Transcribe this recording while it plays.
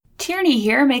Tierney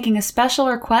here, making a special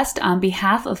request on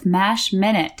behalf of MASH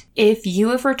Minute. If you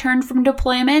have returned from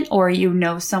deployment or you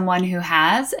know someone who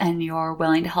has and you're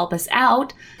willing to help us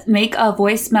out, make a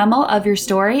voice memo of your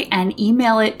story and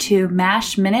email it to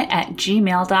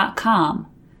mashminute@gmail.com.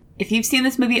 If you've seen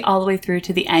this movie all the way through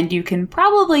to the end, you can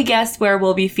probably guess where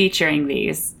we'll be featuring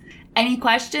these. Any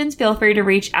questions, feel free to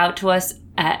reach out to us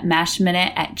at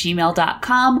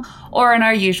mashminute@gmail.com or in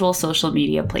our usual social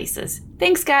media places.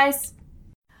 Thanks, guys!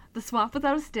 The Swamp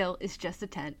Without a Still is just a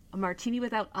tent. A martini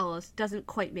without olives doesn't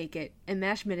quite make it, and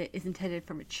MASH Minute is intended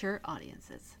for mature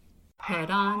audiences. Put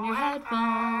on your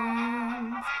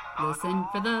headphones, listen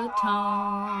for the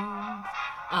tones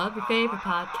of your favorite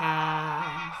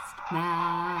podcast,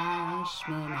 MASH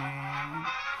Minute.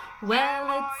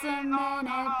 Well, it's a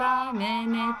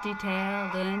minute-by-minute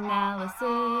detailed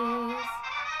analysis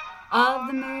of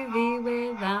the movie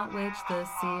without which the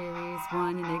series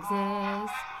wouldn't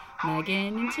exist.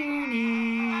 Megan and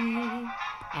Tierney,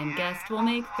 and guest will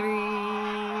make 3.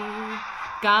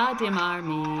 Goddamn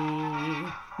army,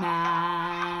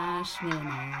 MASH Minute.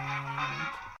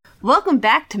 Welcome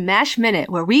back to MASH Minute,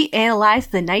 where we analyze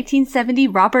the 1970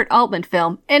 Robert Altman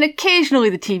film, and occasionally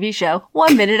the TV show,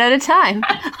 1 minute at a time.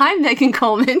 I'm Megan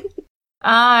Coleman.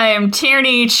 I'm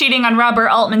Tierney, cheating on Robert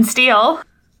Altman Steele.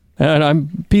 And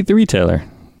I'm Pete the Retailer.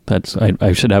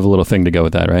 I should have a little thing to go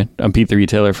with that, right? I'm Pete the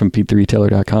Retailer from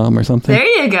PeteTheRetailer.com or something.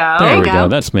 There you go. There we go.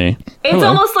 That's me. It's Hello.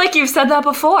 almost like you've said that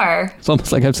before. It's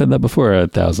almost like I've said that before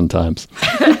 1,000 times.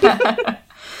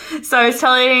 So I was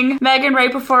telling Megan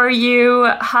right before you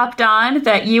hopped on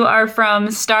that you are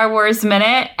from Star Wars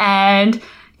Minute, and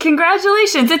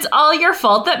congratulations. It's all your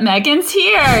fault that Megan's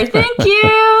here. Thank you.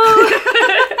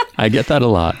 I get that a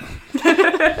lot.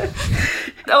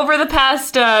 Over the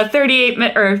past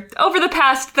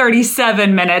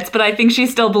 37 minutes, but I think she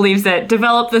still believes it,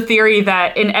 developed the theory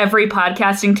that in every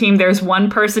podcasting team, there's one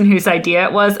person whose idea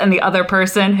it was and the other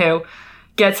person who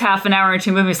gets half an hour into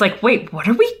a movie is like, wait, what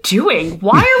are we doing?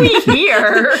 Why are we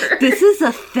here? This is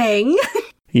a thing?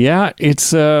 Yeah,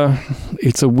 it's a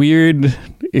weird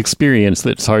experience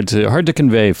that's hard to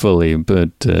convey fully, but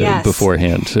Yes.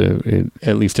 beforehand,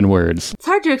 at least in words. It's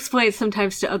hard to explain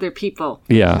sometimes to other people.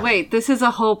 Yeah. Wait, this is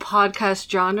a whole podcast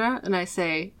genre? And I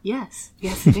say, yes,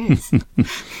 it is.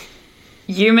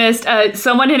 You missed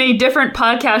someone in a different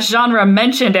podcast genre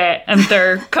mentioned it, and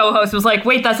their co-host was like,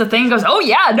 wait, that's a thing? Goes, oh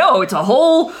yeah, no, it's a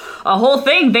whole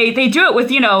thing. They do it with,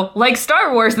 like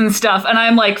Star Wars and stuff. And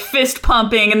I'm like fist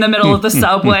pumping in the middle of the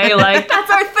subway, like,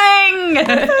 that's our thing.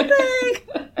 That's our thing.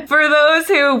 For those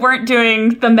who weren't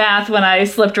doing the math when I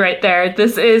slipped right there,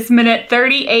 this is minute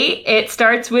 38. It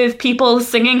starts with people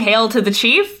singing Hail to the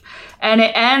Chief, and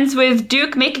it ends with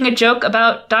Duke making a joke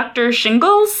about Dr.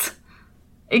 Shingles.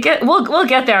 We'll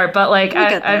get there, but like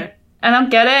I don't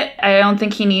get it. I don't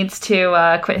think he needs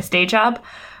to quit his day job.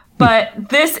 But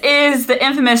this is the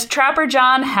infamous Trapper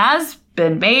John has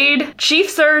been made chief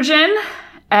surgeon,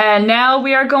 and now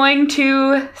we are going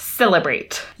to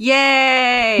celebrate.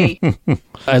 Yay!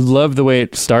 I love the way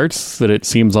it starts, that it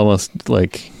seems almost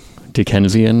like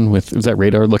Dickensian is that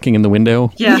Radar looking in the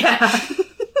window? Yeah.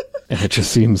 And it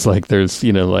just seems like there's,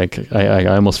 I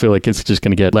almost feel like it's just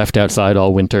going to get left outside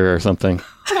all winter or something.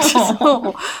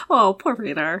 Oh, poor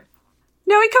Radar.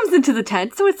 No, he comes into the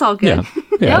tent, so it's all good.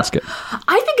 Yeah, that's good.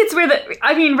 I think it's weird that,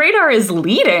 Radar is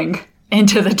leading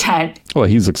into the tent. Well,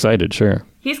 he's excited, sure.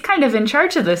 He's kind of in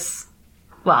charge of this.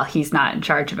 Well, he's not in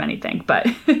charge of anything, but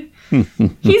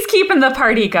he's keeping the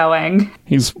party going.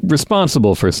 He's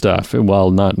responsible for stuff while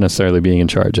not necessarily being in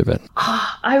charge of it.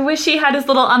 I wish he had his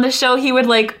on the show, he would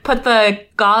put the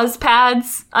gauze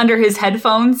pads under his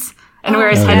headphones and wear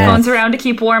his headphones around to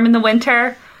keep warm in the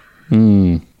winter.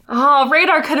 Oh,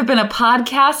 Radar could have been a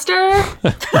podcaster.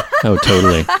 Oh,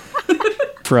 totally.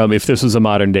 If this was a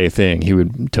modern day thing, he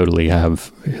would totally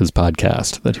have his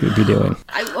podcast that he would be doing.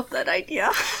 I love that idea.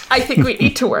 I think we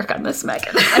need to work on this,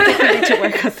 Megan. I think we need to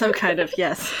work on some kind of,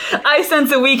 yes. I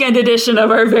sense a weekend edition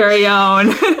of our very own.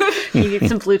 You need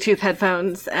some Bluetooth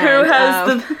headphones.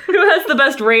 And, who has the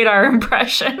best Radar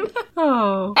impression?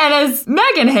 Oh. And as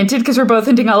Megan hinted, because we're both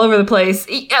hinting all over the place,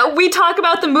 we talk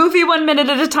about the movie 1 minute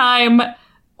at a time.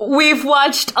 We've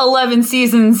watched 11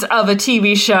 seasons of a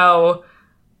TV show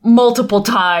multiple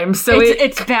times, so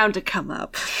it's bound to come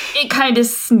up. It kind of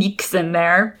sneaks in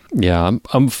there. Yeah,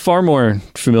 I'm far more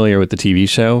familiar with the TV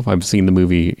show. I've seen the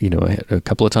movie, a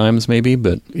couple of times maybe,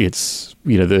 but it's,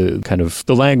 the kind of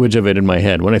the language of it in my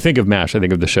head. When I think of MASH, I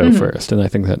think of the show first, and I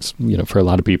think that's, for a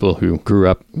lot of people who grew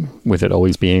up with it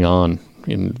always being on,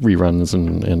 in reruns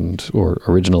and or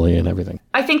originally and everything.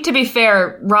 I think, to be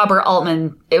fair, Robert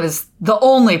Altman, it was the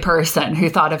only person who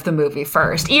thought of the movie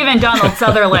first. Even Donald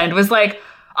Sutherland was like,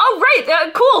 oh,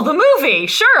 right, cool, the movie.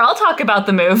 Sure, I'll talk about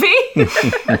the movie.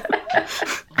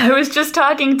 I was just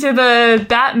talking to the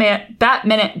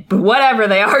Batman, whatever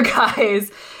they are,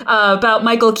 guys, about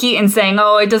Michael Keaton saying,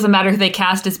 oh, it doesn't matter who they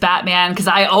cast as Batman, because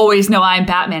I always know I'm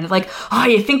Batman. Like, oh,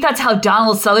 you think that's how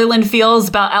Donald Sutherland feels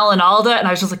about Alan Alda? And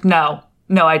I was just like, no,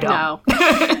 I don't. No.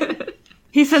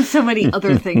 He's done so many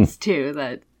other things, too,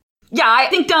 that... Yeah, I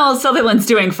think Donald Sutherland's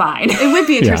doing fine. It would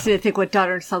be interesting to think what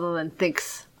Donald Sutherland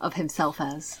thinks of himself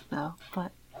as, though.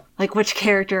 But, like, which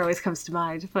character always comes to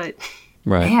mind, but...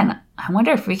 Right. Man, I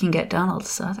wonder if we can get Donald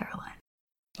Sutherland.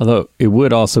 Although it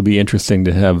would also be interesting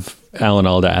to have Alan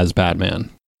Alda as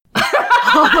Batman.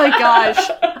 Oh my gosh.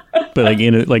 But like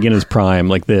in his prime,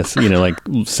 like this, like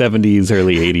 70s,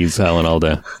 early 80s Alan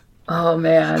Alda. Oh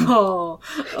man. Oh.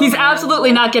 He's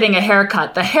absolutely not getting a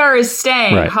haircut. The hair is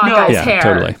staying Hawkeye's hair.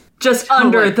 Totally. Just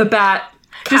under the bat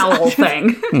cowl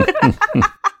thing.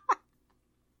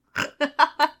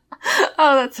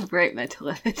 Oh, that's a great mental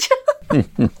image.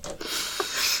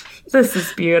 This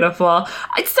is beautiful.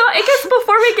 So I guess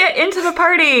before we get into the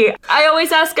party, I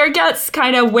always ask our guests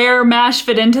kind of where MASH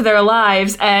fit into their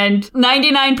lives, and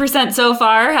 99% so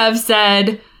far have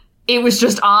said it was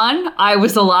just on, I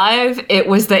was alive, it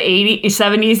was the 80s,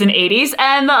 70s and 80s,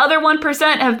 and the other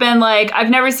 1% have been like, I've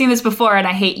never seen this before and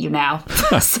I hate you now.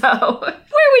 So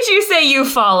where would you say you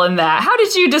fall in that? How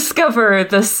did you discover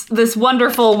this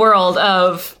wonderful world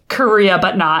of Korea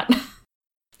but not?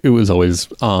 It was always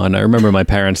on. I remember my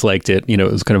parents liked it. It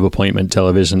was kind of appointment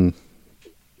television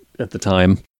at the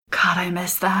time. God, I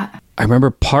miss that. I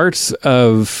remember watching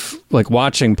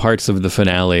parts of the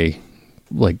finale,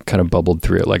 like kind of bubbled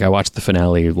through it. Like I watched the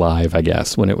finale live, I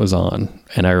guess, when it was on.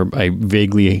 And I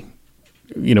vaguely,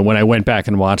 when I went back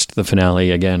and watched the finale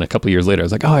again a couple of years later, I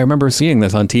was like, oh, I remember seeing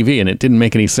this on TV and it didn't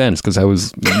make any sense because I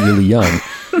was really young.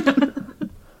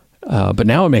 But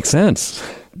now it makes sense.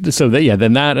 So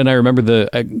then that, and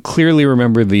I clearly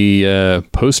remember the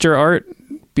poster art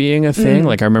being a thing.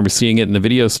 Like I remember seeing it in the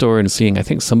video store and seeing, I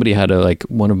think somebody had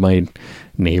one of my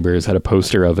neighbors had a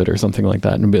poster of it or something like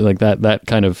that. And like that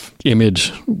kind of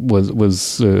image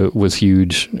was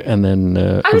huge. And then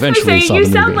eventually saw the movie.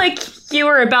 You sound like you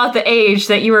were about the age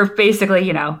that you were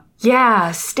basically,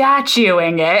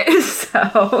 statuing it.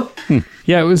 So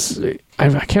yeah, it was.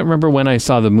 I can't remember when I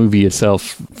saw the movie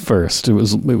itself first. It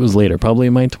was later, probably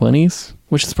in my 20s,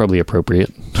 which is probably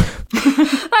appropriate.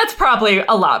 That's probably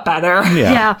a lot better.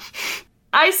 Yeah.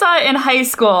 I saw it in high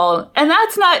school, and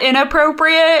that's not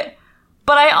inappropriate,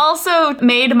 but I also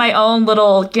made my own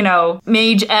little,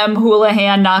 Mage M.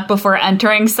 Houlihan knock before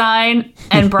entering sign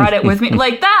and brought it with me.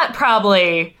 Like, that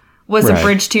probably was a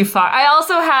bridge too far. I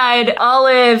also had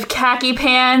olive khaki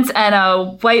pants and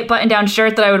a white button-down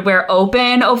shirt that I would wear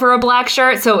open over a black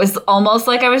shirt, so it was almost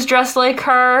like I was dressed like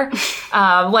her,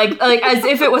 like as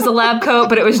if it was a lab coat,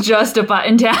 but it was just a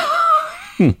button-down.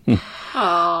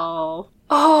 Oh.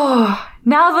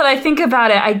 Now that I think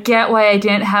about it, I get why I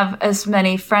didn't have as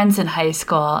many friends in high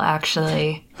school,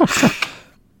 actually.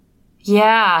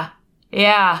 Yeah.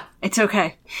 It's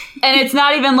okay. And it's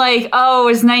not even like, oh, it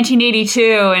was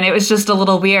 1982 and it was just a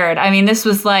little weird. I mean, this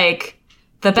was like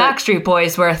the Backstreet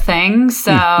Boys were a thing,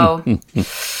 so yeah.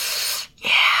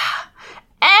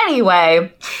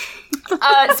 Anyway,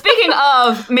 speaking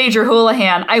of Major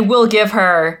Houlihan, I will give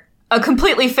her a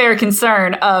completely fair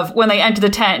concern of when they enter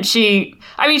the tent. She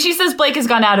says Blake has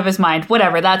gone out of his mind.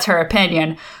 Whatever, that's her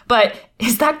opinion. But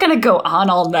is that going to go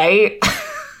on all night?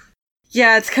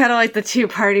 Yeah, it's kind of like the two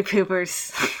party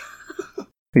poopers.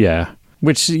 Yeah,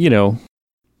 which, It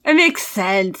makes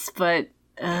sense, but...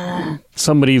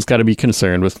 Somebody's got to be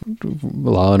concerned with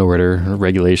law and order,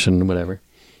 regulation, whatever.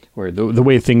 Or the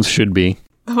way things should be.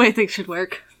 The way things should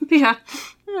work. Yeah,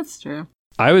 that's true.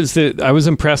 I was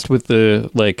impressed with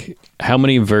how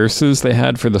many verses they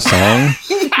had for the song.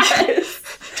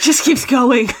 It just keeps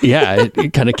going. Yeah,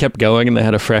 it kind of kept going, and they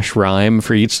had a fresh rhyme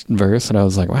for each verse, and I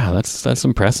was like, wow, that's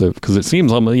impressive, because it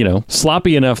seems almost,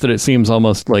 sloppy enough that it seems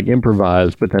almost like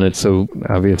improvised, but then it's so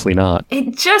obviously not.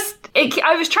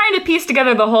 I was trying to piece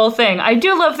together the whole thing. I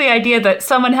do love the idea that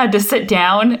someone had to sit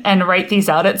down and write these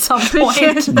out at some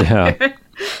point. Yeah.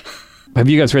 Have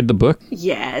you guys read the book?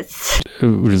 Yes.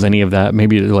 Does any of that,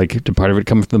 maybe did part of it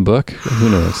come from the book? Who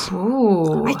knows?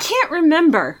 Ooh. I can't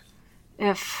remember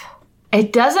if...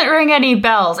 It doesn't ring any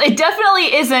bells. It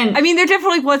definitely isn't. I mean, there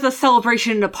definitely was a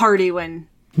celebration and a party when...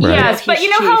 Right. Yes, but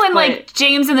how in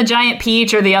James and the Giant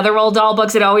Peach or the other Roald Dahl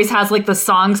books, it always has the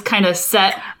songs kind of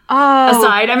set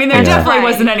aside. I mean, there definitely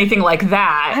Right. wasn't anything like I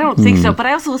that. don't think so, but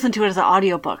I also listened to it as an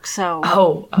audiobook, so...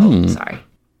 Sorry.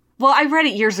 Well, I read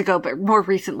it years ago, but more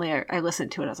recently I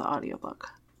listened to it as an audiobook.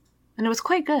 And it was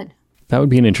quite good. That would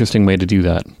be an interesting way to do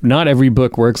that. Not every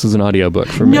book works as an audiobook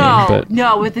for me.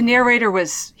 No, with the narrator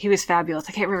he was fabulous.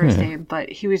 I can't remember his name, but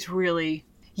he was really...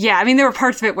 Yeah, I mean, there were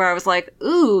parts of it where I was like,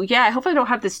 ooh, yeah, I hope I don't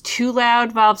have this too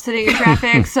loud while I'm sitting in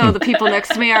traffic, so the people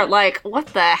next to me aren't like, what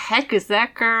the heck is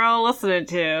that girl listening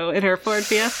to in her Ford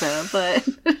Fiesta? But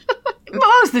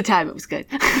most of the time it was good.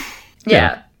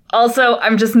 Yeah. Also,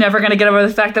 I'm just never going to get over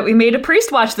the fact that we made a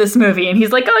priest watch this movie. And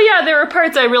he's like, oh, yeah, there were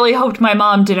parts I really hoped my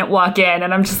mom didn't walk in.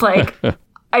 And I'm just like,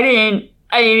 I didn't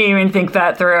even think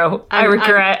that through. I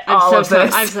regret all of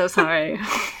this. I'm so sorry.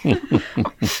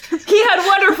 He had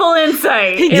wonderful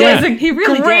insight. It was a He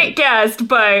really great guest,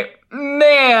 but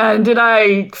man, did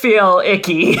I feel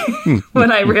icky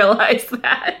when I realized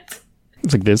that.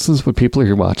 It's like, this is what people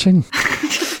are watching?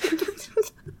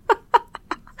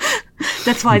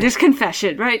 That's why there's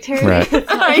confession, right, Terry? Right.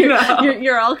 I know.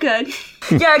 You're all good.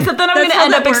 Yeah, except then I'm going to how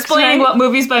end that up works, explaining right? what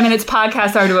Movies by Minutes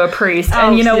podcasts are to a priest.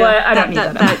 And you know what? I don't need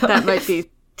that. That might be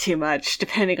too much,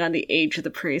 depending on the age of the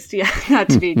priest. Yeah, not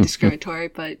to be discriminatory,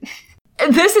 but...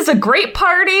 This is a great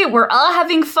party. We're all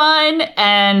having fun.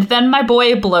 And then my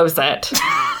boy blows it.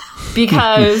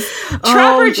 Because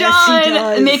Trapper yes, he John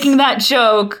does. making that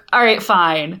joke, all right,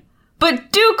 fine.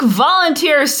 But Duke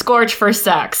volunteers Scorch for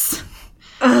sex.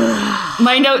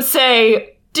 My notes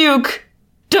say, Duke,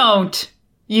 don't,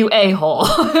 you a-hole.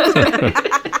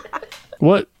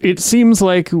 What it seems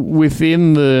like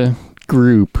within the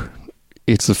group,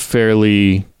 it's a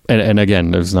fairly... And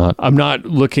again, I'm not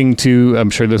looking to, I'm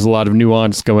sure there's a lot of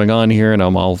nuance going on here, and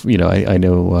I'm all, I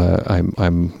know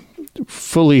I'm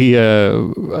fully,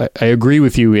 I agree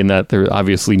with you in that there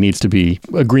obviously needs to be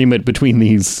agreement between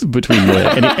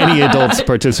any adults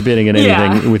participating in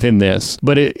anything within this.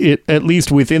 But it at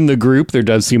least within the group, there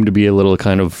does seem to be a little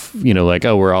kind of, like,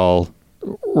 oh, we're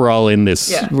all in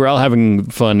this, we're all having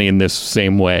fun in this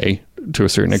same way to a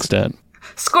certain extent.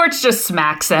 Scorch just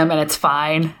smacks him and it's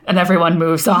fine. And everyone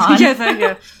moves on. Yes, I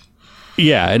know.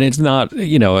 Yeah, and it's not,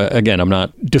 again, I'm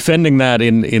not defending that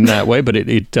in that way, but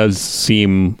it does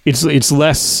seem it's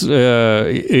less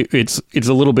it's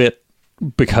a little bit,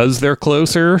 because they're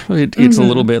closer. It's a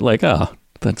little bit like,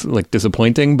 that's like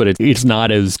disappointing, but it's not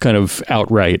as kind of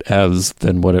outright as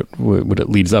than what it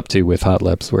leads up to with Hot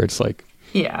Lips, where it's like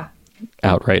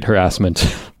outright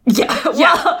harassment.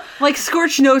 Yeah. Like,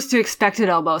 Scorch knows to expect it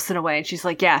almost in a way, and she's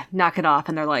like, yeah, knock it off.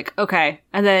 And they're like, okay.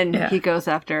 And then he goes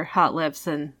after Hot Lips,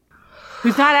 and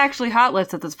who's not actually Hot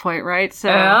Lips at this point, right?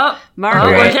 So, Margaret.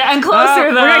 Oh, we're getting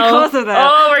closer, though. We're getting closer, though.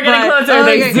 Oh, we're getting closer.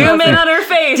 They zoom in on her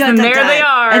face, and there they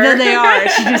are. And then they are.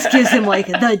 She just gives him, like,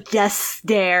 the death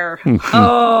stare.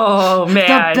 Oh,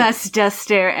 man. The best death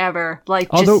stare ever. Like,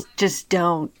 just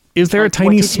don't. Is there Like, a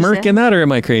tiny smirk in that, or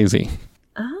am I crazy?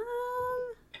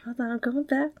 Hold on, going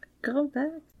back.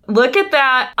 Look at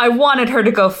that. I wanted her to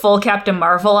go full Captain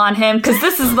Marvel on him, because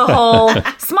this is the whole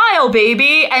smile,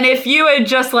 baby. And if you had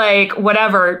just, like,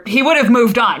 whatever, he would have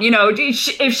moved on.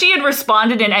 If she had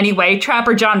responded in any way,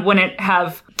 Trapper John wouldn't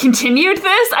have continued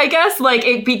this, I guess. Like,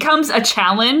 it becomes a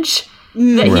challenge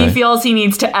that he feels he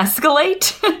needs to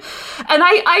escalate. And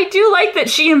I do like that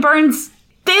she and Burns,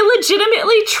 they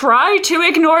legitimately try to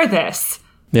ignore this.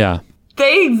 Yeah.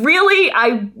 They really,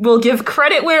 I will give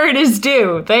credit where it is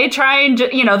due. They try and,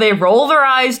 they roll their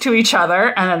eyes to each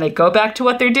other and then they go back to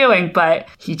what they're doing. But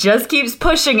he just keeps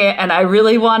pushing it. And I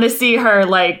really want to see her,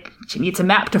 like, she needs a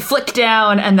map to flick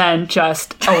down and then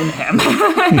just own him.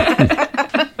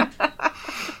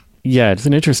 Yeah, it's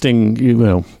an interesting,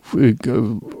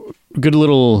 good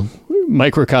little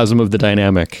microcosm of the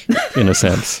dynamic, in a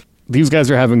sense. These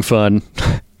guys are having fun.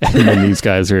 And then these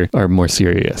guys are more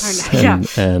serious.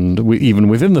 And even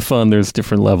within the fun, there's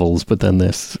different levels. But then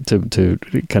this to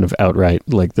kind of outright,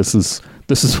 like, this is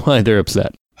why they're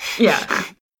upset. Yeah.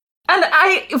 And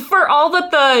for all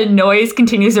that the noise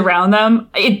continues around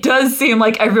them, it does seem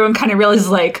like everyone kind of realizes,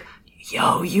 like,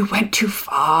 yo, you went too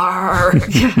far.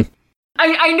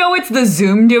 I know it's the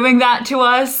Zoom doing that to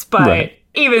us, but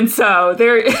even so,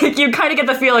 you kind of get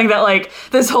the feeling that, like,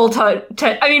 this whole I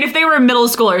mean, if they were middle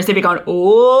schoolers, they'd be going,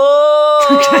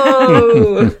 oh.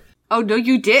 Oh, no,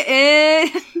 you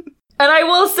didn't. And I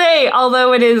will say,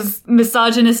 although it is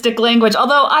misogynistic language,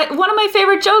 although one of my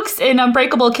favorite jokes in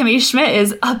Unbreakable Kimmy Schmidt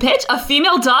is, a bitch, a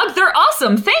female dog? They're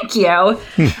awesome. Thank you.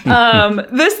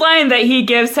 This line that he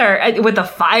gives her with the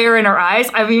fire in her eyes,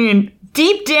 I mean,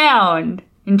 deep down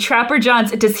in Trapper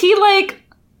John's, does he, like,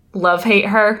 love-hate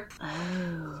her?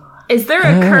 Is there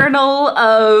a kernel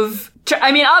of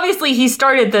I mean, obviously he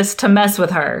started this to mess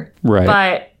with her.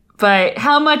 Right. But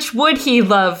how much would he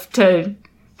love to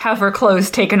have her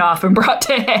clothes taken off and brought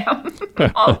to him?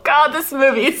 Oh, God, this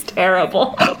movie is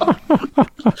terrible.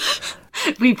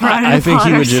 We brought it I think he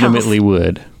upon legitimately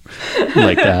ourselves. would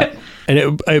like that.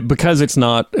 And because it's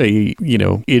not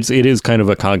it is kind of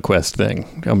a conquest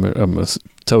thing.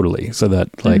 Totally. So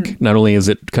that like not only is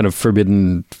it kind of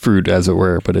forbidden fruit, as it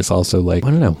were, but it's also like, I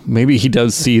don't know, maybe he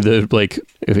does see the, like,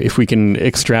 if we can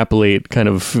extrapolate kind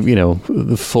of,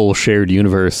 the full shared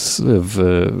universe of,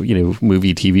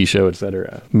 movie, TV show,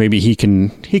 etc. Maybe he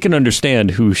can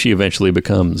understand who she eventually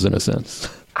becomes, in a sense.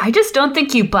 I just don't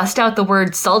think you bust out the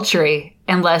word sultry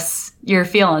unless you're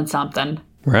feeling something.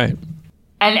 Right.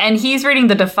 And he's reading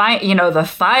the the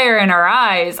fire in her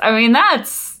eyes. I mean, I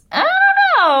don't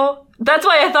know. That's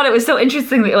why I thought it was so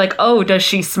interesting that you're like, oh, does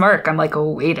she smirk? I'm like,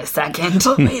 oh, wait a second.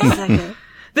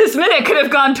 This minute could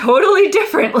have gone totally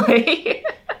differently.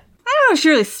 I don't know if she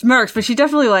really smirks, but she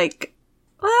definitely I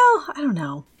don't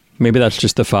know. Maybe that's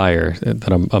just the fire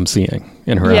that I'm seeing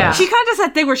in her eyes. She kind of does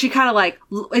that thing where she kind of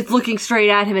is looking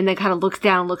straight at him and then kind of looks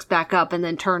down, looks back up, and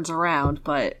then turns around.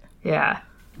 But yeah.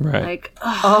 Right.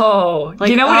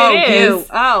 You know what it is? You.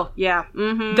 Oh, yeah.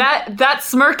 Mm-hmm. That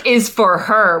smirk is for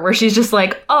her, where she's just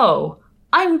like, oh,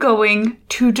 I'm going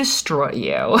to destroy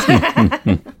you.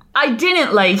 I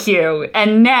didn't like you,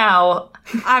 and now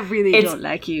I really don't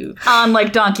like you.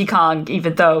 Unlike Donkey Kong,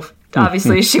 even though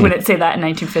obviously she wouldn't say that in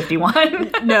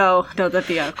 1951. No, that'd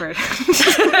be awkward.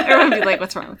 Everyone would be like,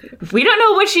 what's wrong with you? We don't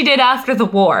know what she did after the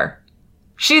war.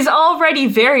 She's already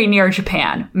very near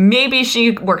Japan. Maybe she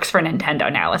works for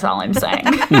Nintendo now, is all I'm saying.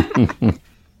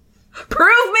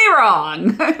 Prove me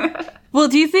wrong. Well,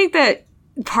 do you think that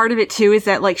part of it, too, is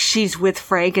that, she's with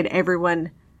Frank and everyone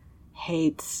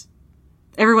loves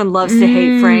to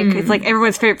hate Frank. It's like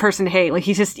everyone's favorite person to hate. Like,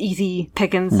 he's just easy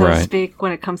pickings, so to speak,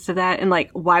 when it comes to that. And,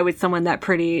 why would someone that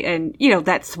pretty and,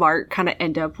 that smart kind of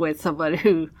end up with someone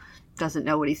who doesn't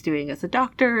know what he's doing as a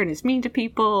doctor and is mean to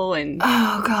people? And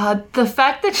oh God, the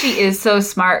fact that she is so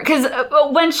smart, because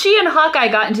when she and Hawkeye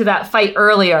got into that fight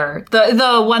earlier,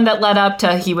 the one that led up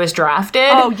to he was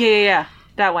drafted, yeah,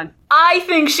 that one, I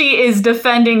think she is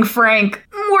defending Frank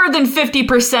more than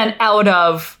 50% out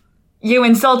of, you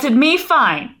insulted me,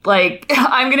 fine,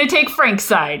 I'm gonna take Frank's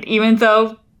side even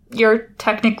though you're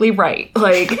technically right.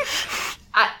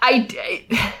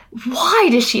 Why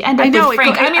does she end up with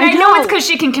Frank? I know it's because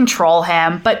she can control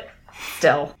him, but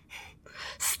still.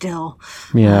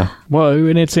 Yeah. Well,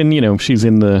 and it's in, she's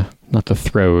in not the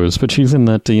throes, but she's in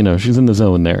that, she's in the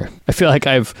zone there. I feel like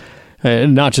I've,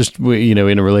 not just, in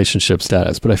a relationship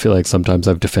status, but I feel like sometimes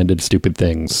I've defended stupid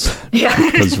things. Yeah.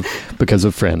 because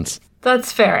of friends.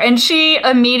 That's fair. And she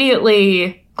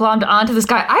immediately glommed onto this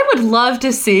guy. I would love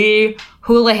to see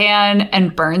Houlihan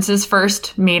and Burns'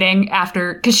 first meeting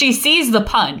after, because she sees the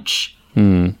punch.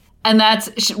 And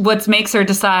that's what makes her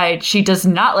decide she does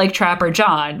not like Trapper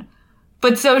John.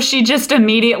 But so she just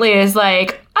immediately is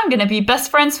like, I'm going to be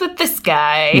best friends with this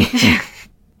guy.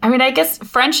 I mean, I guess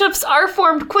friendships are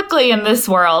formed quickly in this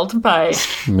world, but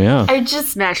yeah. I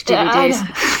just... Smash DVDs.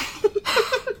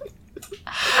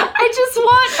 I just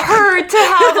want her to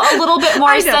have a little bit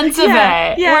more sense of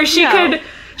it. Yeah, where she could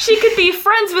be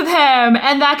friends with him,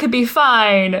 and that could be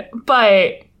fine,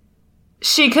 but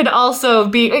she could also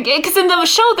be... Because in the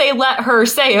show, they let her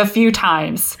say a few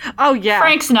times, oh, yeah,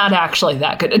 Frank's not actually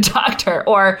that good a doctor,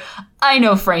 or I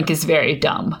know Frank is very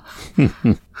dumb.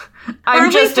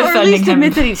 I'm just defending him. Or at least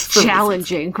admit that he's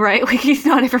challenging, right? He's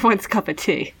not everyone's cup of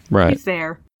tea. Right. He's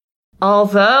there.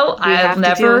 Although, I'll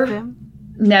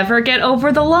never get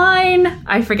over the line.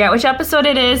 I forget which episode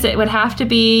it is. It would have to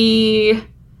be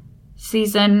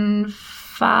season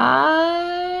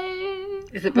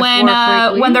 5. Is it when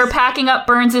they're packing up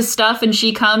Burns' stuff and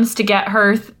she comes to get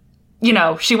her,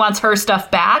 she wants her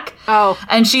stuff back. Oh.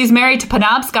 And she's married to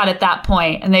Penobscot at that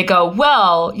point. And they go,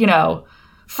 well,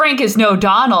 Frank is no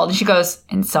Donald. And she goes,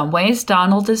 in some ways,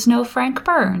 Donald is no Frank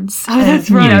Burns. Oh, that's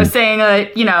right. Saying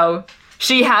that,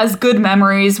 she has good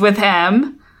memories with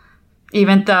him,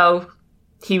 even though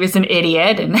he was an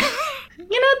idiot. And,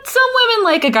 some women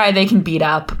like a guy they can beat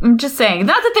up. I'm just saying,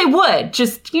 not that they would,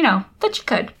 just, that you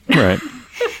could. Right.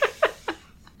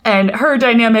 And her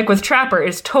dynamic with Trapper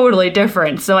is totally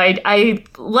different. So I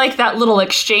like that little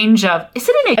exchange of... Is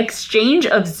it an exchange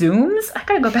of Zooms? I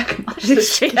gotta go back and watch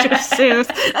this. Exchange of Zooms.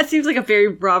 That seems like a very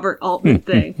Robert Altman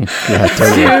thing. Yeah,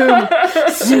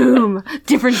 totally. Zoom.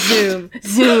 Different Zoom.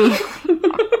 Zoom.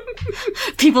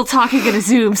 People talking in a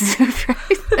Zoom.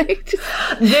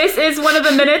 This is one of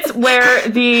the minutes where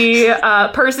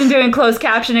the person doing closed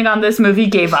captioning on this movie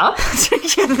gave up.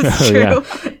 Yeah, that's true. Yeah.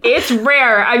 It's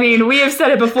rare. I mean, we have said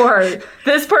it before.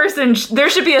 This person, there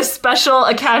should be a special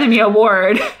Academy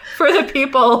Award for the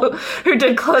people who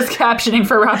did closed captioning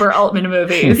for Robert Altman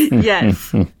movies.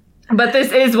 Yes. But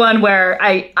this is one where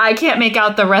I can't make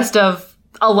out the rest of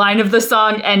a line of the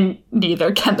song, and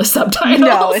neither can the subtitles.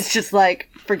 No, it's just like,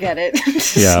 forget it.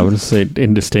 Yeah, I would say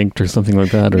indistinct or something like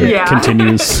that, or Yeah.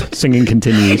 continues, singing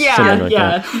continues, Yeah, something like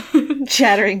yeah. that.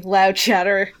 Chattering, loud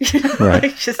chatter. Right.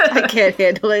 It's just, I can't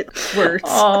handle it. Words.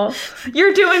 Oh,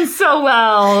 you're doing so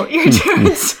well. You're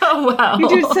doing so well. You're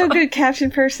doing so good,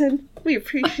 caption person. We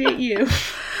appreciate you.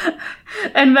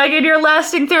 And Megan, you're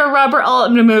lasting through a Robert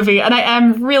Altman movie, and I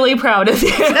am really proud of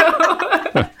you.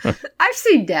 I've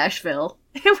seen Nashville.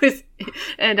 It was,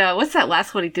 and what's that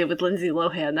last one he did with Lindsay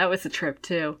Lohan? That was a trip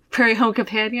too. Prairie Home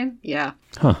Companion? Yeah.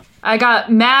 Huh. I got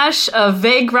MASH, a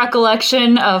vague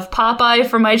recollection of Popeye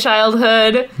from my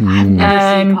childhood, and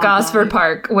Popeye. Gosford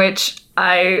Park, which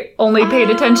I only paid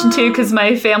attention to because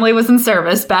my family was in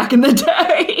service back in the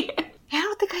day. Yeah, I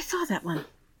don't think I saw that one.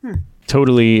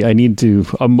 Totally,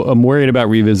 I'm worried about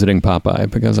revisiting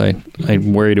Popeye because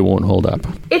I'm worried it won't hold up.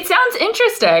 It sounds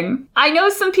interesting. I know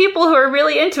some people who are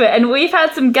really into it, and we've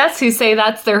had some guests who say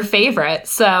that's their favorite,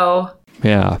 so...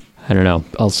 Yeah, I don't know.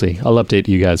 I'll see. I'll update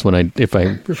you guys if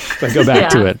I go back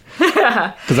to it.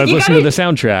 Because I've listened to the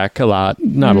soundtrack a lot,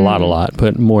 not a lot,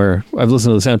 but more. I've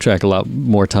listened to the soundtrack a lot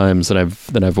more times than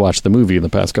I've watched the movie in the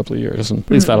past couple of years, and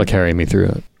at least that'll carry me through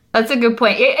it. That's a good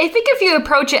point. I think if you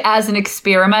approach it as an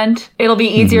experiment, it'll be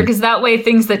easier because that way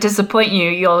things that disappoint you,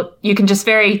 you can just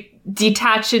very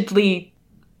detachedly,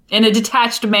 in a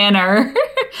detached manner,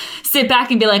 sit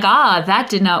back and be like, that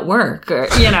did not work. Or,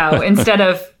 instead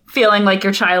of feeling like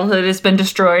your childhood has been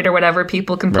destroyed or whatever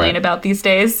people complain about these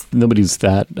days. Nobody's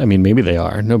that, I mean, maybe they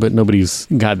are. No, but nobody's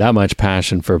got that much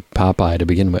passion for Popeye to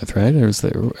begin with, right?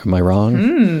 Am I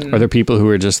wrong? Are there people who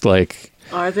are just like...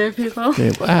 Are there people?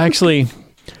 Actually...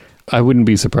 I wouldn't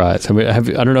be surprised. I mean, I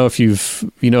don't know if you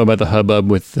know about the hubbub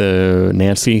with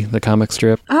Nancy, the comic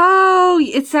strip. Oh,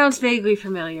 it sounds vaguely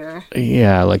familiar.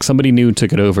 Yeah, like somebody new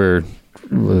took it over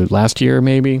last year,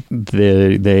 maybe.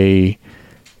 They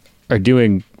are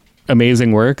doing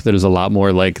amazing work that is a lot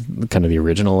more like kind of the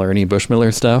original Ernie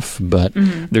Bushmiller stuff, but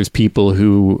there's people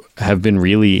who have been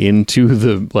really into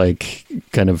the like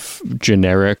kind of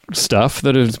generic stuff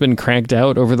that has been cranked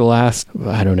out over the last,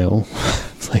 I don't know,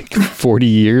 like 40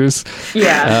 years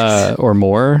or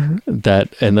more,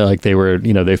 they were,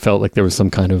 they felt like there was some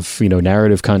kind of,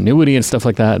 narrative continuity and stuff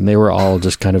like that, and they were all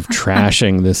just kind of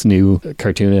trashing this new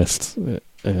cartoonist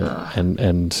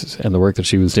and the work that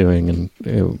she was doing,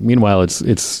 and meanwhile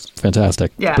it's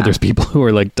fantastic. But there's people who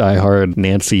are like diehard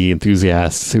Nancy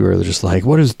enthusiasts who are just like,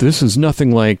 this is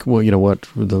nothing like what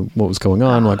was going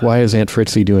on, like why is Aunt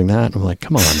Fritzy doing that? And I'm like,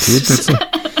 come on, dude.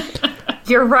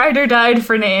 Your ride or died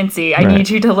for Nancy. I need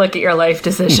you to look at your life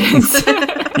decisions.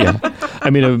 Yeah. I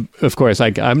mean, of course,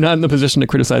 I'm not in the position to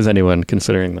criticize anyone,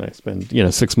 considering that I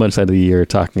spend, 6 months out of the year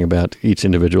talking about each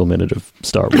individual minute of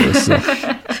Star Wars. So.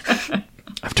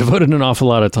 I've devoted an awful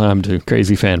lot of time to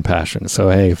crazy fan passion. So,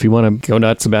 hey, if you want to go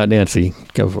nuts about Nancy,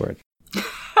 go for it.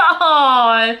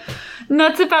 Oh,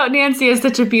 nuts about Nancy is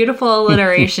such a beautiful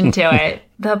alliteration to it.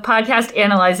 The podcast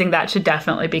analyzing that should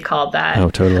definitely be called that. Oh,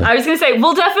 totally. I was going to say,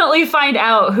 we'll definitely find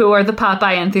out who are the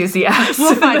Popeye enthusiasts.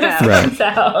 We'll find out.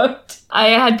 Right. I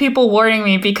had people warning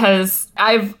me because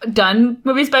I've done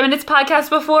Movies by Minutes podcast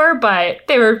before, but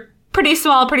they were pretty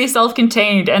small, pretty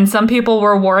self-contained, and some people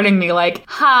were warning me like,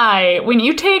 hi, when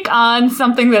you take on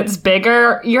something that's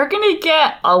bigger, you're gonna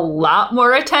get a lot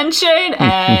more attention,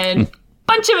 and a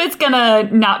bunch of it's gonna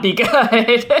not be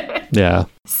good. Yeah.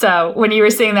 So when you were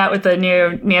saying that with the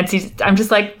new Nancy, I'm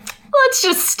just like, let's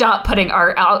just stop putting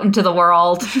art out into the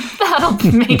world.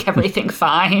 That'll make everything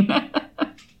fine.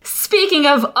 Speaking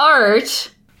of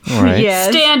art, all right.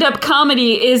 Yes. Stand-up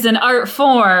comedy is an art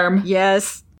form.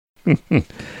 Yes.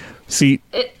 See,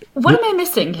 what am I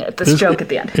missing at this joke at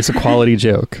the end? It's a quality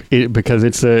joke because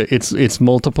it's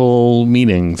multiple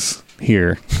meanings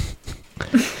here.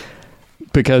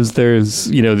 Because there's,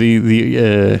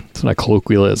 it's not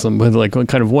colloquialism, but like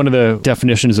kind of one of the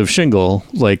definitions of shingle,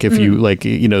 like if you like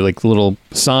the little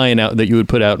sign out that you would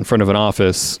put out in front of an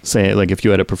office, saying like if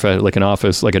you had an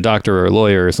office, like a doctor or a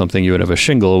lawyer or something, you would have a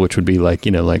shingle, which would be like,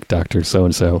 like Dr.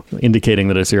 So-and-so, indicating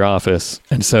that it's your office.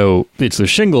 And so it's a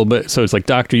shingle, but so it's like,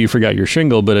 doctor, you forgot your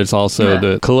shingle, but it's also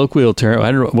the colloquial term.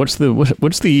 I don't know. What's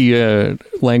the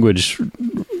language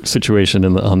situation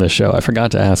on this show? I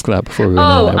forgot to ask that before we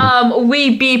went on.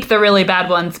 We beep the really bad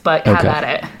ones, but have at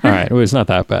it. All right. Well, it's not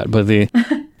that bad, but the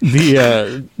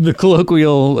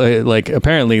colloquial,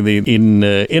 apparently the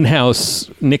in-house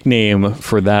nickname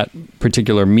for that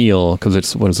particular meal, because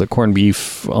it's, what is it, corned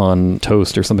beef on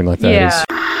toast or something like that, is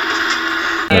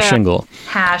a shingle.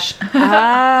 Hash.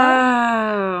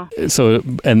 Oh. So,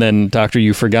 and then, doctor,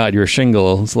 you forgot your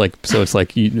shingle. It's like, so it's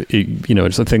like,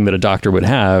 it's a thing that a doctor would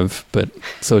have, but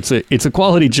so it's a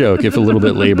quality joke, if a little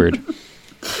bit labored.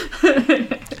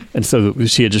 And so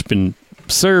she had just been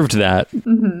served that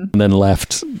and then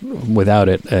left without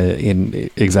it in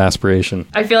exasperation.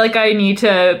 I feel like I need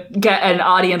to get an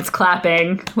audience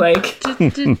clapping. Like,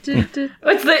 what's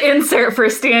the insert for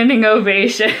standing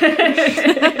ovation?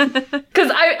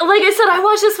 Because I said, I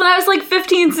watched this when I was like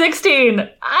 15, 16.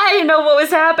 I didn't know what was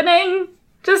happening.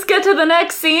 Just get to the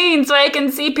next scene so I can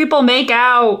see people make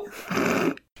out.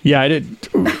 Yeah, I did.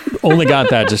 Only got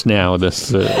that just now. The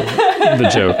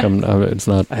joke. It's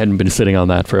not. I hadn't been sitting on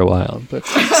that for a while, but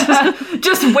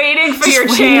just waiting for your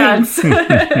chance.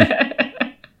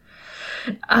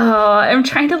 Oh, I'm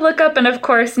trying to look up, and of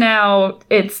course now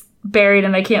it's buried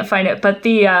and I can't find it. But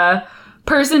the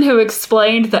person who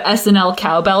explained the SNL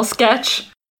cowbell sketch.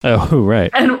 Oh, right.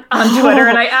 And on Twitter,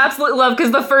 and I absolutely love,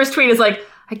 because the first tweet is like,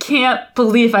 I can't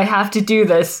believe I have to do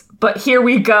this, but here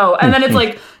we go. And then it's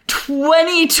like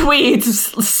 20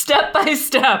 tweets step by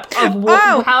step of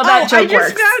how that joke works. I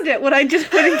just found it when I just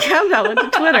put in cowbell into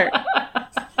Twitter.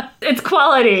 It's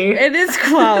quality. It is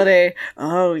quality.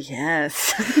 Oh,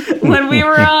 yes. When we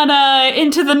were on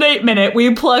Into the Night Minute,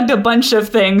 we plugged a bunch of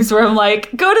things where I'm like,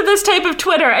 go to this type of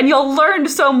Twitter and you'll learn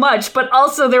so much, but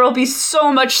also there will be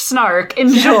so much snark.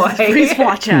 Enjoy. Please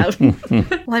watch out.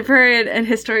 Librarian and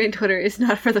historian Twitter is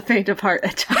not for the faint of heart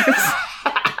at times.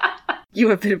 You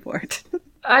have been warned.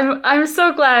 I'm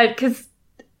so glad, because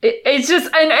it's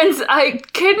just, and I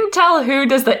couldn't tell who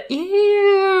does the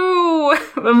ew.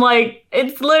 I'm like,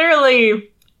 it's literally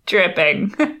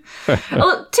dripping.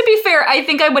 Well, to be fair, I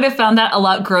think I would have found that a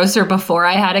lot grosser before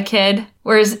I had a kid.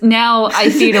 Whereas now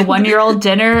I feed a 1-year-old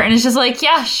dinner and it's just like,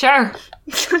 yeah, sure.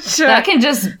 Sure. That can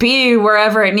just be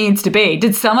wherever it needs to be.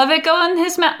 Did some of it go in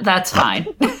his mouth? That's fine.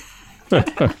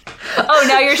 Oh,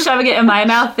 now you're shoving it in my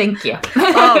mouth? Thank you.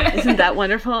 Oh, isn't that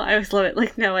wonderful? I always love it.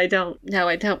 Like, no, I don't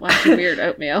want your weird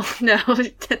oatmeal. No,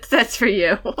 that's for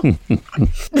you.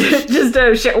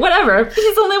 Just whatever.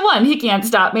 He's only one. He can't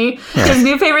stop me. His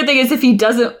new favorite thing is if he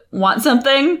doesn't want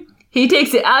something, he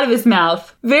takes it out of his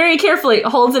mouth, very carefully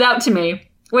holds it out to me,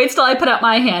 waits till I put out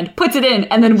my hand, puts it in,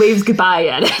 and then waves goodbye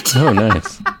at it. Oh,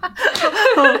 nice.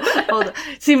 Hold on.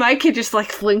 See, my kid just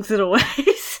like flings it away.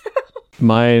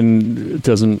 Mine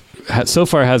so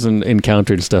far hasn't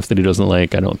encountered stuff that he doesn't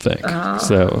like, I don't think. Oh.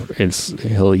 So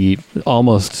he'll eat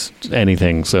almost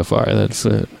anything so far. That's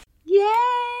yay!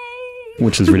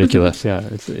 Which is ridiculous. Yeah,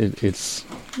 it's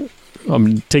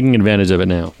I'm taking advantage of it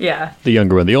now. Yeah. The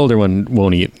younger one, the older one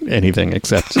won't eat anything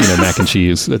except mac and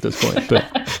cheese at this point. But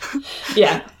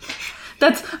yeah.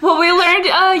 That's what we learned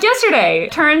yesterday.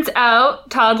 Turns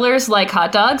out toddlers like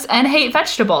hot dogs and hate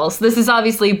vegetables. This is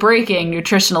obviously breaking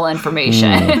nutritional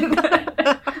information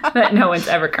that no one's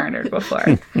ever cornered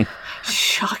before.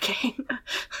 Shocking.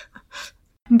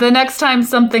 The next time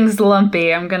something's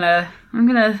lumpy, I'm gonna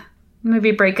maybe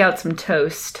break out some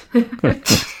toast.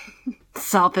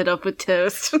 Sop it up with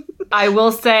toast. I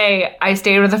will say, I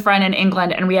stayed with a friend in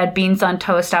England and we had beans on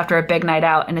toast after a big night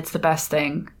out, and it's the best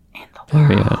thing in the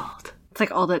world. Yeah. It's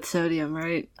like all that sodium,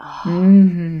 right? Oh.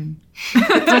 Mm-hmm.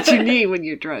 That's what you need when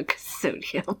you're drunk.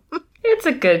 Sodium. It's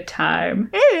a good time.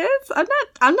 It is.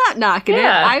 I'm not knocking it.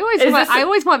 I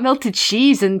always want melted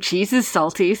cheese, and cheese is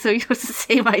salty, so it's the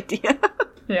same idea.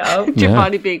 Yeah. Your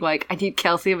body being like, I need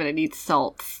calcium and I need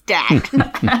salt stacked.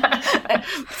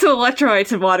 So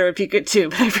electrolytes and water would be good too,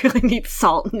 but I really need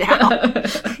salt now.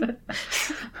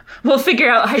 We'll figure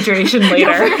out hydration later.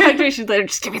 Yeah, we'll figure out hydration later.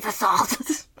 Just give me the salt.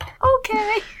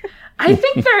 Okay. I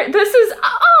think I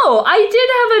did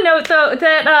have a note though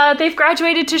that they've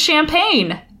graduated to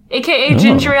champagne, aka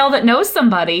ginger ale that knows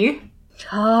somebody.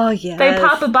 Oh, yes. They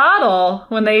pop a bottle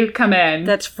when they come in.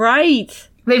 That's right.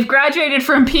 They've graduated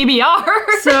from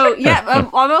PBR. So, yeah,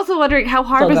 I'm also wondering how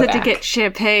hard was it to get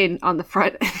champagne on the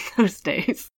front in those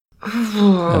days?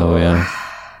 Oh, yeah.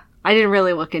 I didn't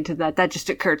really look into that. That just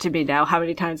occurred to me now. How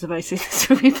many times have I seen this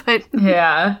movie? But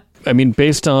yeah. I mean,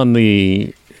 based on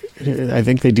I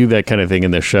think they do that kind of thing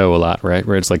in the show a lot, right?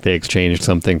 Where it's like they exchange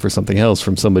something for something else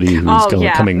from somebody who's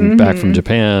coming back from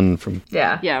Japan.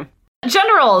 Yeah. Yeah.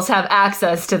 Generals have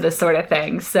access to this sort of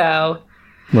thing, so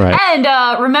Right.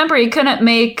 And remember, he couldn't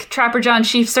make Trapper John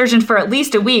chief surgeon for at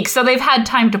least a week, so they've had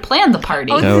time to plan the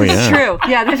party. Oh, This is yeah. true.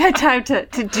 Yeah, they've had time to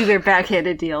do their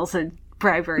backhanded deals and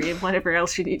bribery and whatever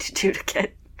else you need to do to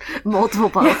get multiple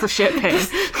bottles of champagne.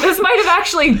 This might have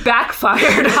actually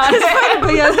backfired on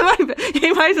it. Yeah,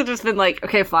 he might have just been like,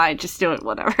 okay, fine, just do it,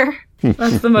 whatever.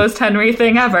 That's the most Henry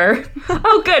thing ever.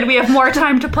 Oh, good. We have more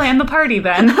time to plan the party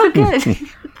then. Good.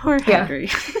 Poor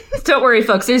Henry. Don't worry,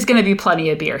 folks. There's going to be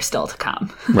plenty of beer still to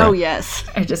come. Oh, yes.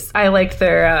 I like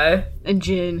their And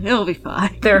gin. It'll be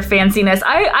fine. their fanciness.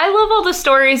 I love all the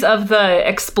stories of the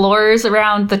explorers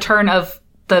around the turn of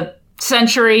the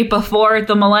century before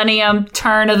the millennium,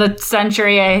 turn of the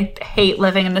century. I hate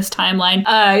living in this timeline.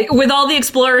 With all the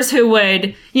explorers who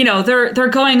would, they're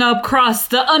going up across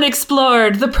the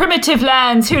unexplored, the primitive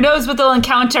lands, who knows what they'll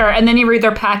encounter, and then you read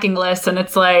their packing list and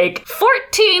it's like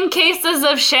 14 cases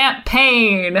of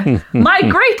champagne, my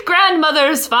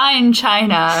great-grandmother's fine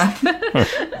china.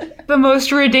 The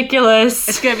most ridiculous.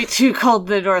 It's going to be too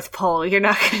cold in the North Pole. You're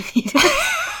not going to need it.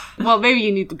 Well, maybe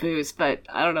you need the booze, but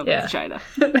I don't know about China.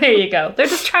 There you go. They're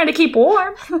just trying to keep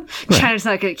warm. China's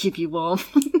not going to keep you warm.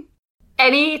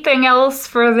 Anything else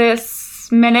for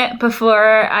this minute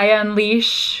before I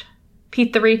unleash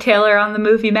Pete the Retailer on the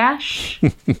movie MASH?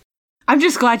 I'm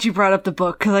just glad you brought up the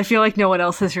book, because I feel like no one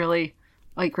else has really,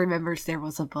 remembers there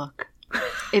was a book.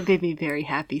 It made me very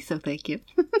happy, so thank you.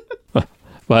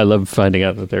 Well, I love finding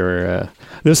out that there were...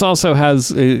 this also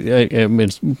has...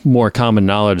 it's more common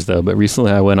knowledge, though, but recently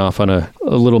I went off on a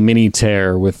little mini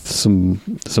tear with some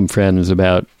friends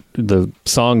about the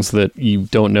songs that you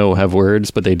don't know have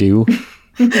words, but they do.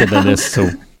 But then so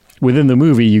within the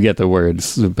movie, you get the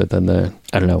words, but then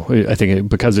I don't know, I think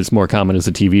because it's more common as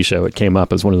a TV show, it came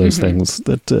up as one of those things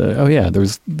that,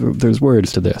 there's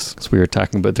words to this. So we were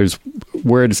talking about there's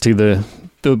words to the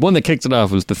one that kicked it off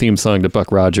was the theme song to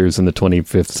Buck Rogers in the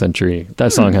 25th century.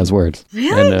 That song has words.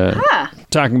 Really? And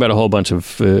talking about a whole bunch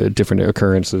of different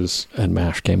occurrences, and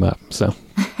MASH came up. So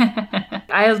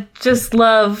I just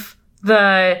love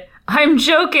I'm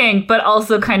joking, but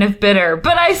also kind of bitter.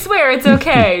 But I swear it's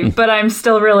okay. But I'm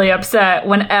still really upset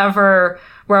whenever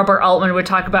Robert Altman would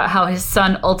talk about how his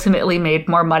son ultimately made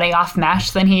more money off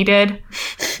MASH than he did.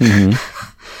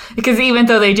 Because even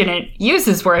though they didn't use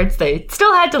his words, they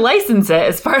still had to license it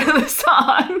as part of the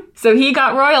song. So he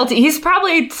got royalty. He's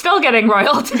probably still getting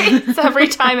royalties every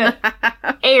time it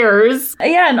airs.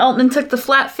 Yeah, and Altman took the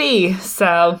flat fee.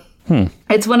 So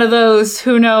it's one of those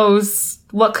who knows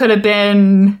what could have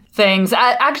been things.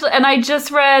 I just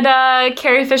read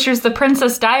Carrie Fisher's The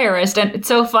Princess Diarist, and it's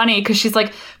so funny because she's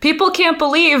like, people can't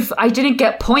believe I didn't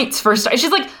get points for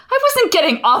She's like, I wasn't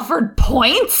getting offered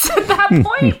points at that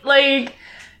point.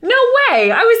 No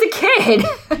way! I was a kid!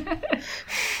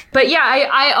 But yeah,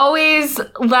 I always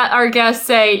let our guests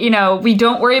say, we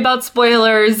don't worry about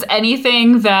spoilers.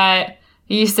 Anything that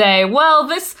you say, well,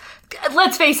 let's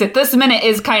face it, this minute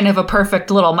is kind of a perfect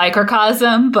little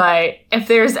microcosm, but if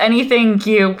there's anything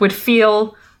you would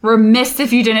feel remiss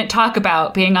if you didn't talk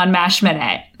about being on MASH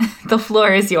Minute, the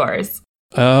floor is yours.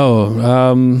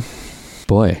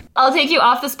 Boy. I'll take you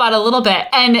off the spot a little bit,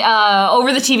 and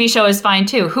over the TV show is fine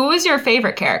too. Who was your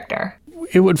favorite character?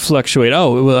 It would fluctuate.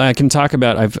 Oh, well, I can talk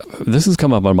about... this has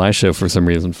come up on my show for some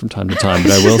reason from time to time,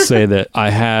 but I will say that I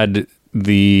had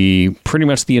pretty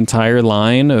much the entire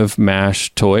line of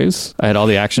MASH toys. I had all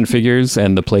the action figures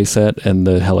and the playset and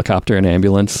the helicopter and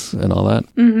ambulance and all that.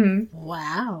 Mm-hmm.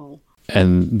 Wow.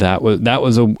 And that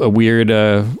was a weird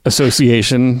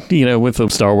association, with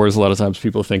Star Wars. A lot of times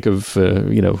people think of,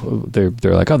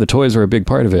 they're like, oh, the toys are a big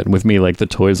part of it. And with me, the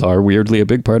toys are weirdly a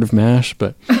big part of MASH,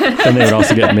 but then they would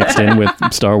also get mixed in with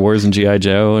Star Wars and G.I.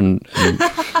 Joe. And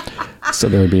so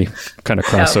there would be kind of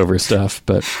crossover stuff.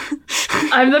 But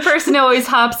I'm the person who always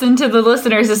hops into the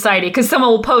Listener Society because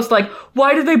someone will post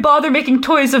why did they bother making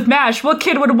toys of MASH? What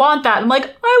kid would want that? I'm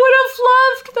like, I would have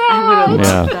loved that. I would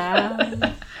have loved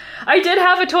that. I did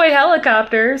have a toy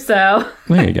helicopter, so...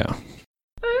 There you go.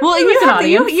 Well, you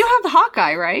have the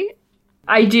Hawkeye, right?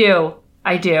 I do.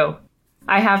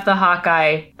 I have the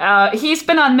Hawkeye. He's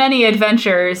been on many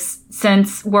adventures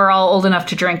since we're all old enough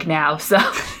to drink now, so...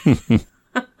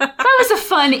 That was a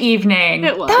fun evening.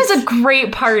 It was. That was a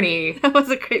great party. That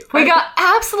was a great party. We got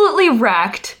absolutely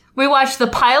wrecked. We watched the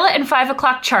pilot and 5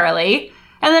 O'Clock Charlie,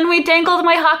 and then we dangled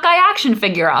my Hawkeye action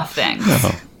figure off things.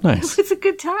 Oh, nice. It was a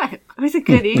good time. It was a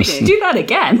good evening. Do that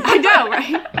again. I know,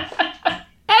 right?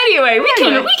 Anyway,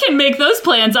 we can make those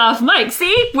plans off mic.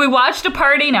 See? We watched a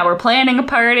party, now we're planning a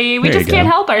party. We There just you go. can't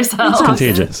help ourselves. It's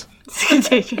contagious. It's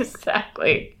contagious.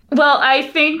 Exactly. Well, I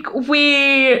think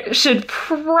we should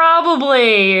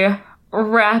probably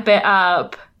wrap it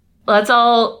up let's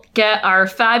all get our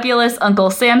fabulous Uncle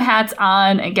Sam hats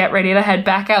on and get ready to head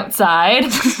back outside.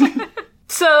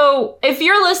 So, if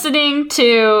you're listening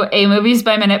to a Movies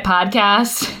by Minute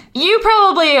podcast, you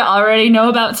probably already know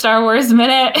about Star Wars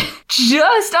Minute.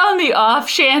 Just on the off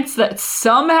chance that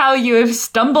somehow you have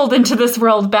stumbled into this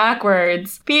world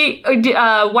backwards, Pete,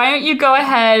 why don't you go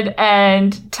ahead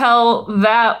and tell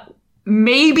that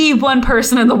maybe one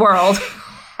person in the world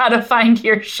how to find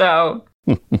your show?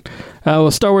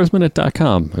 Well,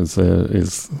 StarWarsMinute.com is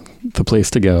the place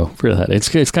to go for that.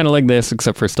 It's kind of like this,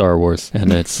 except for Star Wars,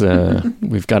 and it's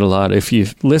we've got a lot. If you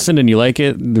listen and you like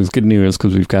it, there's good news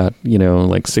because we've got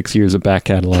like 6 years of back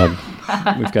catalog.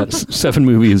 We've got 7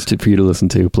 movies for you to listen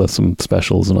to, plus some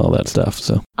specials and all that stuff.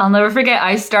 So I'll never forget.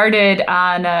 I started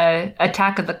on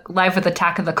Live with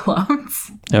Attack of the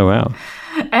Clones. Oh wow!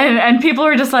 And people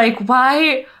were just like,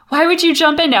 why? Why would you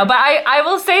jump in now? But I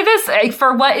will say this,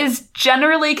 for what is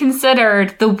generally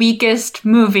considered the weakest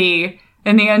movie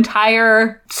in the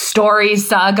entire story,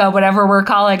 saga, whatever we're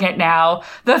calling it now,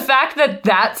 the fact that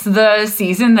that's the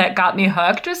season that got me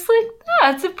hooked, just like,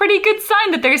 it's a pretty good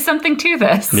sign that there's something to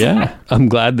this. Yeah, I'm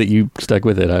glad that you stuck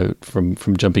with it from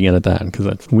jumping in at that,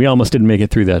 because we almost didn't make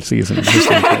it through that season.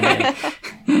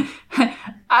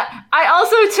 I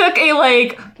also took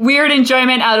a weird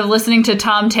enjoyment out of listening to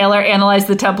Tom Taylor analyze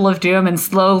the Temple of Doom and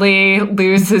slowly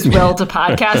lose his will to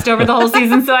podcast over the whole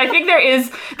season. So I think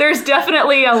there's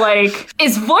definitely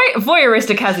it's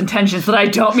voyeuristic has intentions that I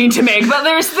don't mean to make, but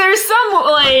there's some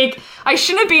I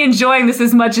shouldn't be enjoying this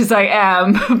as much as I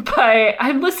am, but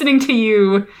I'm listening to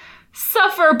you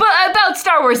suffer about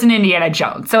Star Wars and Indiana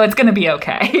Jones, so it's going to be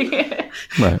okay.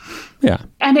 Right. Yeah.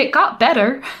 And it got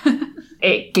better.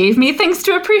 It gave me things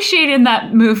to appreciate in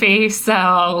that movie,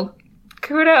 so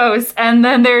kudos. And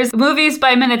then there's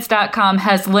moviesbyminutes.com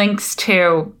has links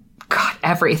to,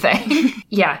 everything.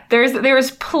 Yeah,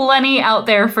 there's plenty out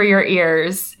there for your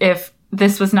ears if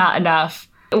this was not enough.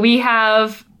 We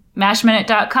have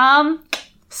mashminute.com,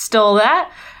 stole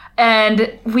that.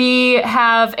 And we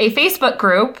have a Facebook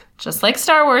group, just like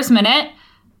Star Wars Minute,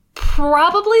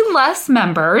 probably less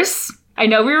members. I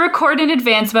know we record in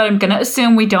advance, but I'm going to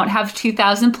assume we don't have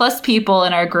 2,000 plus people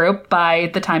in our group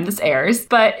by the time this airs.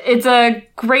 But it's a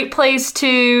great place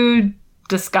to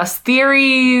discuss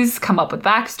theories, come up with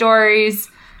backstories.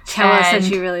 Tell us that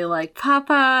you really like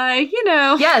Popeye,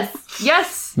 Yes.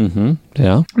 Mm-hmm.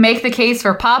 Yeah. Make the case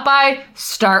for Popeye.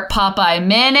 Start Popeye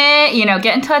Minute.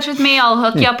 Get in touch with me. I'll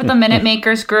hook you up with the Minute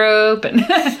Makers group. And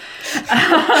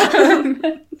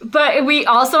but we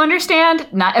also understand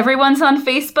not everyone's on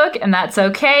Facebook, and that's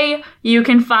okay. You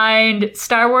can find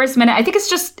Star Wars Minute. I think it's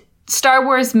just Star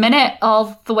Wars Minute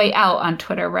all the way out on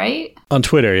Twitter, right? On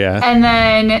Twitter, yeah. And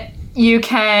then you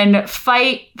can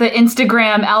fight the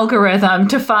Instagram algorithm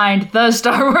to find the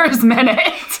Star Wars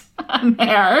Minute on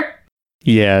there.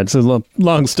 Yeah, it's a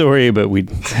long story, but I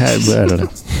don't know.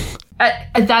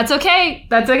 That's okay.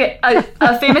 That's okay.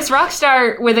 A famous rock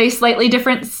star with a slightly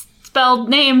different spelled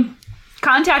name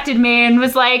contacted me and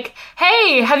was like,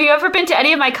 hey, have you ever been to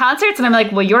any of my concerts? And I'm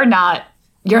like, well, you're not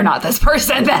this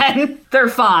person then. They're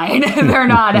fine. They're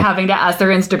not having to ask their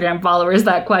Instagram followers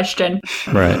that question.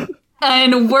 Right.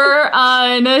 And we're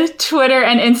on Twitter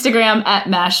and Instagram at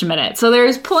Mash Minute. So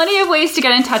there's plenty of ways to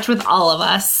get in touch with all of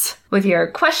us with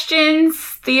your questions,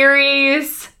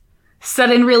 theories,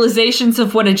 sudden realizations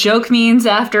of what a joke means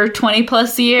after 20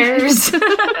 plus years.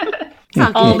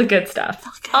 All the good stuff.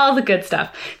 All the good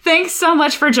stuff. Thanks so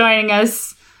much for joining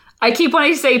us. I keep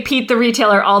wanting to say Pete the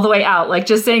Retailer all the way out.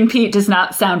 Just saying Pete does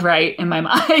not sound right in my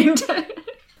mind.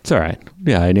 It's all right.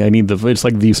 Yeah, I need it's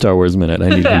like the Star Wars Minute. I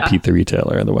need to be Pete the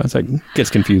Retailer. Otherwise, it gets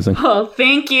confusing. Well,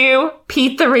 thank you,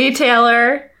 Pete the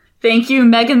Retailer. Thank you,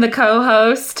 Megan the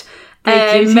co-host.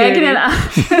 Thank you, Megan and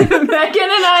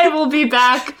I will be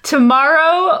back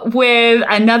tomorrow with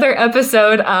another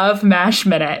episode of Mash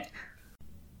Minute.